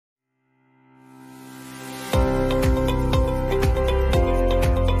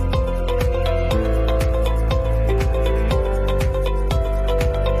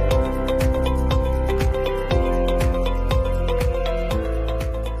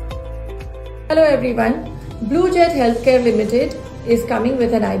Hello everyone, Blue Jet Healthcare Limited is coming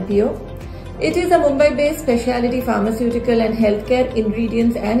with an IPO. It is a Mumbai-based specialty pharmaceutical and healthcare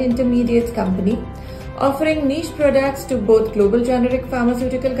ingredients and intermediates company offering niche products to both global generic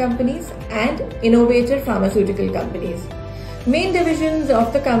pharmaceutical companies and innovator pharmaceutical companies. Main divisions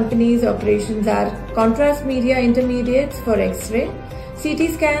of the company's operations are contrast media intermediates for X-ray,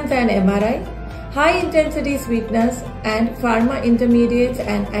 CT scans and MRI, high-intensity sweeteners and pharma intermediates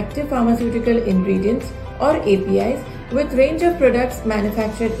and active pharmaceutical ingredients or APIs with range of products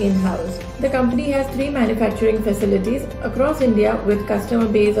manufactured in-house. The company has 3 manufacturing facilities across India with customer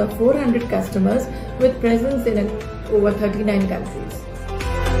base of 400 customers with presence in over 39 countries.